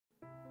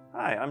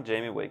Hi, I'm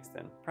Jamie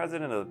Wigston,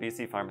 President of the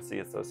BC Pharmacy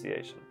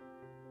Association.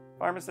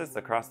 Pharmacists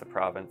across the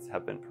province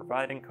have been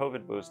providing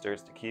COVID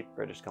boosters to keep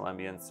British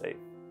Columbians safe.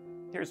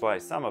 Here's why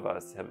some of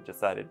us have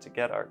decided to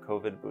get our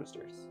COVID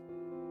boosters.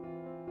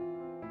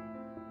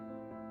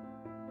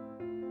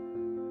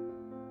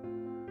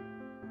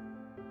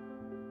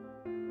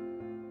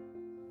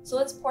 So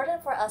it's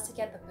important for us to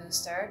get the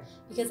booster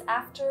because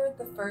after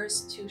the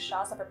first 2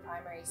 shots of a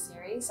primary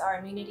series, our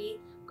immunity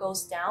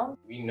goes down.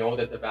 We know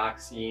that the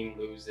vaccine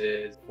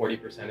loses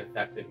 40%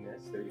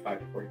 effectiveness, 35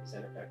 to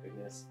 40%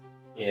 effectiveness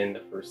in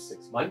the first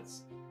 6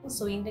 months.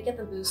 So we need to get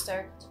the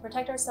booster to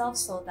protect ourselves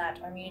so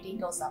that our immunity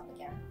goes up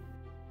again.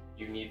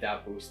 You need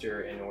that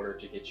booster in order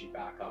to get you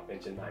back up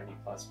into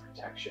 90+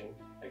 protection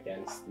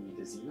against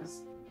the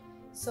disease.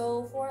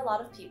 So for a lot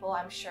of people,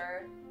 I'm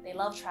sure they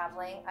love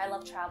traveling. I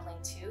love traveling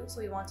too.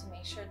 So we want to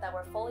make sure that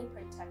we're fully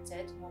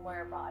protected when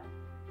we're abroad.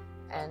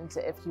 And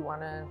if you want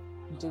to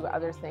do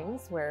other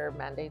things where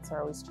mandates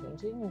are always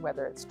changing,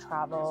 whether it's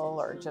travel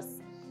or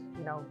just,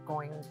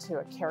 going to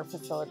a care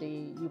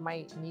facility, you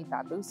might need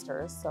that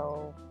booster.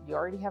 So you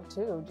already have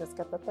 2, just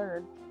get the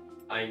 3rd.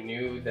 I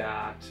knew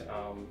that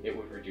it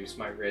would reduce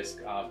my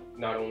risk of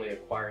not only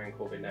acquiring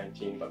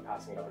COVID-19, but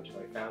passing it on to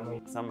my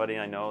family. Somebody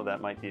I know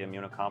that might be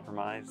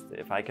immunocompromised,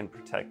 if I can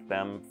protect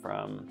them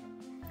from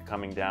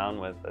coming down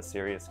with a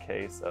serious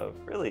case of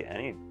really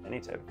any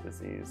type of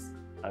disease,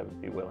 I would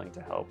be willing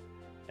to help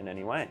in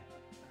any way.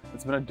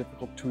 It's been a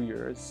difficult 2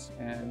 years,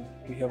 and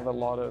we have a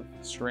lot of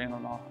strain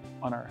on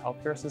our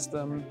healthcare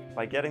system.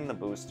 By getting the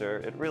booster,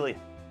 it really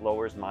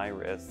lowers my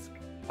risk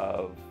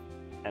of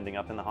ending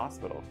up in the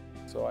hospital.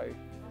 So I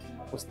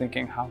was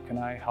thinking, how can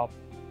I help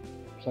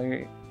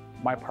play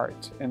my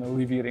part in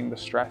alleviating the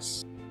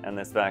stress? And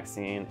this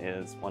vaccine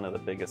is one of the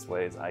biggest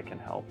ways I can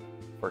help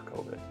for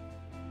COVID.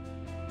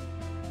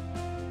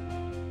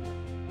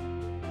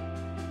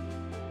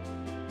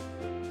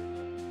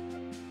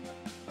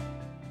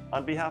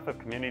 On behalf of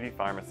community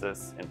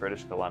pharmacists in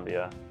British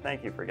Columbia,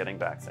 thank you for getting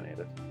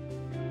vaccinated.